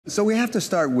So we have to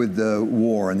start with the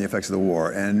war and the effects of the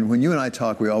war. And when you and I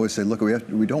talk, we always say, look,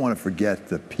 we don't want to forget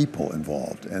the people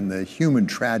involved and the human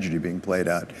tragedy being played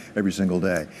out every single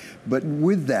day. But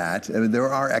with that, I mean, there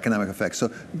are economic effects. So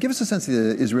give us a sense of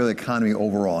the Israeli economy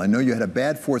overall. I know you had a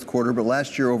bad fourth quarter, but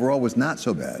last year overall was not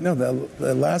so bad. No,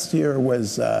 the last year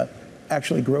was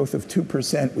actually growth of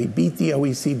 2%. We beat the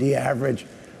OECD average,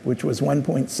 which was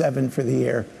 1.7 for the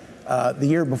year. The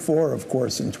year before, of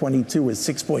course, in 22 was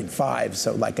 6.5,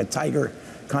 so like a tiger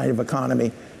kind of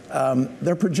economy.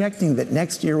 They're projecting that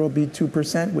next year will be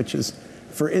 2%, which is,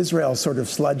 for Israel, sort of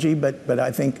sludgy, but I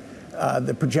think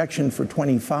the projection for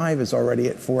 25 is already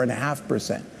at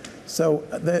 4.5%. So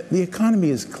the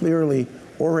economy is clearly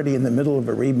already in the middle of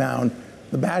a rebound.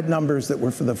 The bad numbers that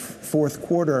were for the fourth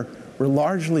quarter were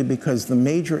largely because the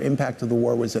major impact of the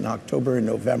war was in October and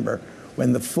November,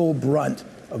 when the full brunt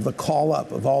of the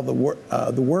call-up of all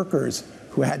the workers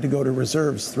who had to go to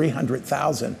reserves,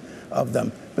 300,000 of them.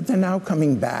 But they're now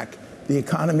coming back. The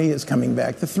economy is coming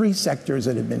back. The three sectors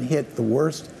that have been hit the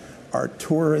worst are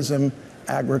tourism,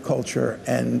 agriculture,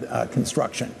 and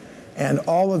construction. And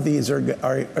all of these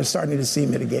are starting to see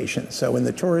mitigation. So in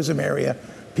the tourism area,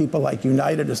 people like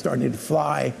United are starting to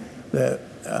fly. The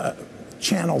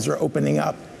channels are opening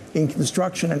up. In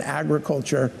construction and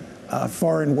agriculture,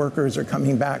 foreign workers are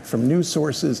coming back from news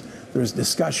sources. There's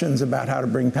discussions about how to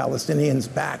bring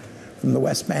Palestinians back from the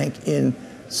West Bank in.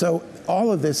 So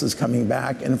all of this is coming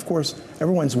back. And of course,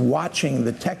 everyone's watching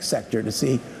the tech sector to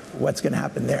see what's going to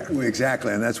happen there.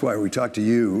 Exactly, and that's why we talked to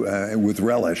you with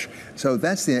relish. So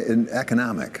that's the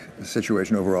economic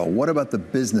situation overall. What about the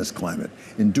business climate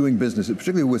in doing business,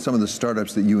 particularly with some of the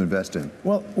startups that you invest in?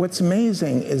 Well, what's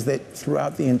amazing is that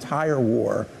throughout the entire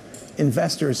war,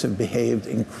 investors have behaved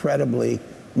incredibly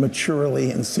maturely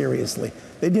and seriously.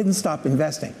 They didn't stop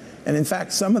investing. And in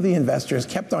fact, some of the investors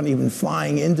kept on even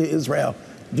flying into Israel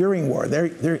during war.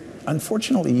 They're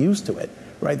unfortunately used to it,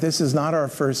 right? This is not our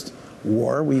first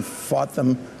war. We've fought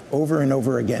them over and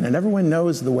over again. And everyone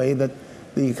knows the way that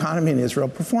the economy in Israel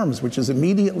performs, which is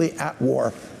immediately at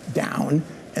war, down.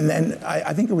 And then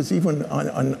I think it was even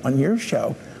on your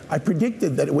show, I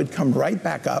predicted that it would come right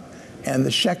back up. And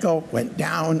the shekel went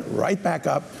down, right back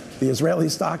up. The Israeli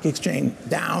stock exchange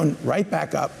down, right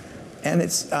back up. And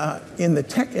it's in the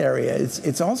tech area,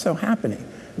 it's also happening.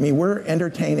 I mean, we're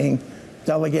entertaining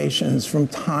delegations from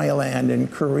Thailand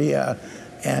and Korea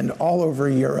and all over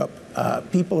Europe.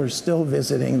 People are still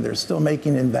visiting, they're still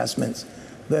making investments.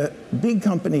 The big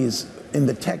companies in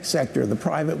the tech sector, the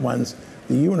private ones,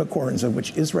 the unicorns, of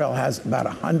which Israel has about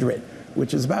 100,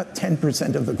 which is about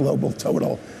 10% of the global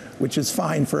total, which is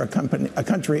fine for a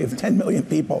country of 10 million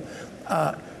people.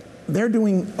 They're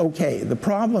doing okay. The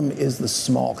problem is the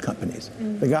small companies,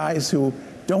 the guys who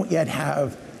don't yet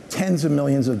have tens of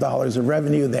millions of dollars of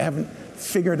revenue. They haven't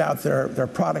figured out their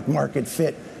product market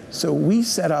fit. So we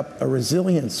set up a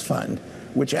resilience fund,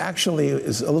 which actually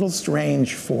is a little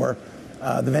strange for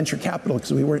the venture capital,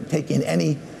 because we weren't taking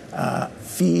any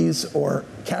fees or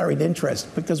carried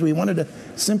interest, because we wanted to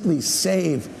simply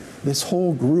save this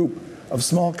whole group of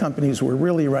small companies who were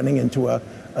really running into a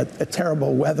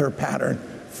terrible weather pattern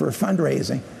for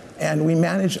fundraising. And we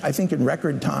managed, I think, in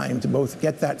record time to both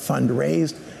get that fund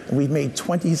raised, and we've made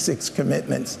 26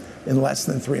 commitments in less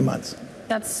than 3 months.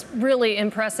 That's really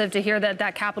impressive to hear that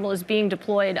that capital is being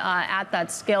deployed at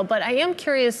that scale. But I am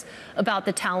curious about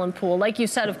the talent pool. Like you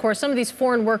said, of course, some of these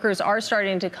foreign workers are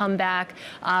starting to come back.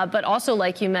 But also,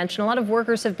 like you mentioned, a lot of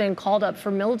workers have been called up for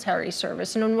military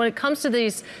service. And when it comes to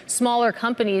these smaller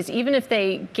companies, even if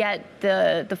they get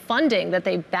the funding that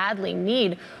they badly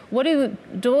need, what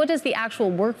does the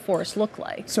actual workforce look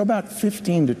like? So about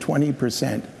 15 to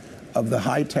 20% of the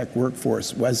high-tech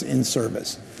workforce was in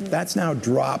service. That's now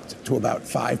dropped to about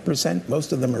 5%.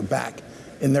 Most of them are back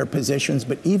in their positions,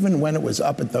 but even when it was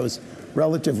up at those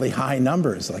relatively high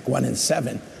numbers, like 1 in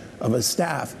 7 of a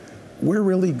staff, we're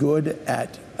really good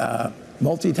at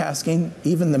multitasking,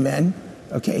 even the men,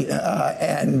 okay?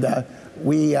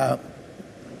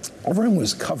 Everyone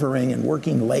was covering and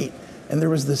working late, and there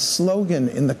was this slogan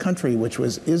in the country, which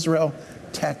was Israel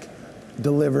Tech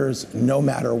delivers no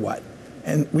matter what.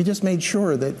 And we just made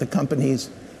sure that the companies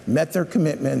met their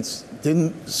commitments,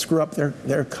 didn't screw up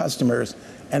their customers,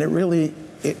 and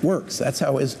it works. That's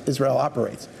how Israel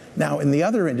operates. Now, in the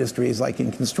other industries, like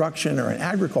in construction or in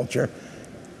agriculture,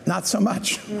 not so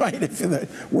much, right? If the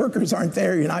workers aren't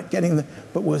there, you're not getting the...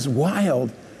 But what's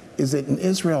wild is that in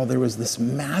Israel, there was this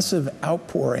massive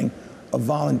outpouring of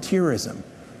volunteerism,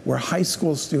 where high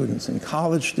school students and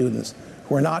college students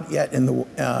who are not yet in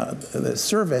the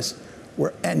service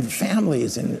and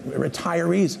families and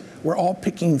retirees were all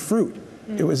picking fruit.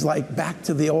 It was like back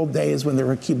to the old days when there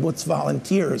were kibbutz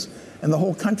volunteers and the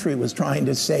whole country was trying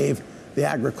to save the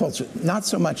agriculture, not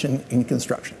so much in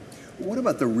construction. What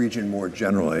about the region more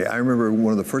generally? I remember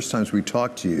one of the first times we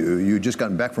talked to you, you had just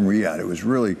gotten back from Riyadh. It was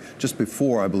really just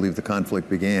before, I believe, the conflict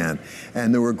began.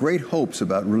 And there were great hopes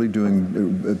about really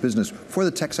doing business for the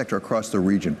tech sector across the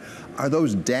region. Are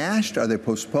those dashed? Are they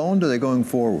postponed? Are they going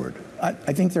forward? I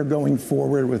think they're going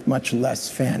forward with much less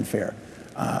fanfare.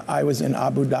 I was in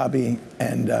Abu Dhabi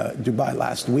and Dubai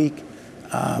last week,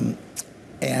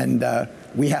 and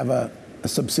we have a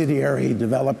subsidiary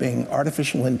developing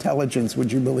artificial intelligence,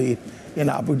 would you believe, in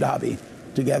Abu Dhabi,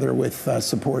 together with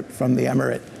support from the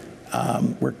Emirate.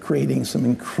 We're creating some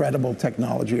incredible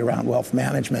technology around wealth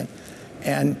management.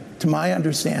 And to my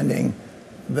understanding,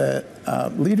 the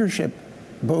leadership,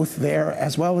 both there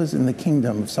as well as in the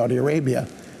Kingdom of Saudi Arabia,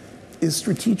 is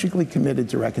strategically committed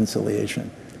to reconciliation.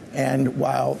 And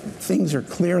while things are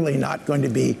clearly not going to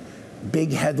be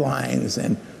big headlines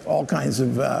and all kinds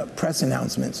of press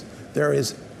announcements, there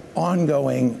is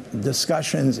ongoing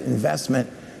discussions, investment,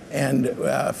 and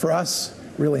for us,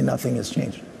 really nothing has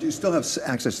changed. Do you still have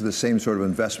access to the same sort of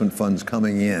investment funds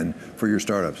coming in for your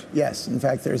startups? Yes. In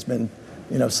fact, there's been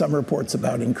some reports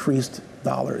about increased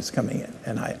dollars coming in,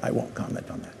 and I won't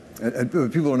comment on that.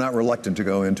 And people are not reluctant to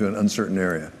go into an uncertain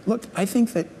area. Look, I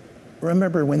think that,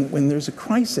 remember, when there's a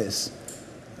crisis,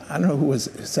 I don't know who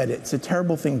said it, it's a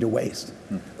terrible thing to waste,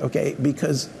 okay?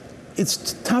 Because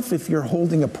it's tough if you're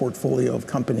holding a portfolio of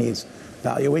companies,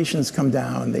 valuations come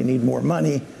down, they need more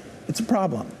money. It's a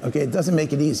problem, okay? It doesn't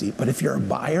make it easy. But if you're a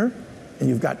buyer and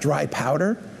you've got dry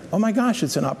powder, oh my gosh,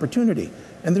 it's an opportunity.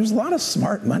 And there's a lot of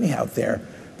smart money out there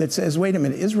that says, wait a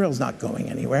minute, Israel's not going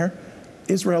anywhere.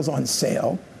 Israel's on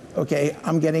sale, okay?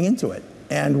 I'm getting into it.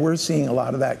 And we're seeing a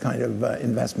lot of that kind of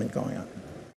investment going on.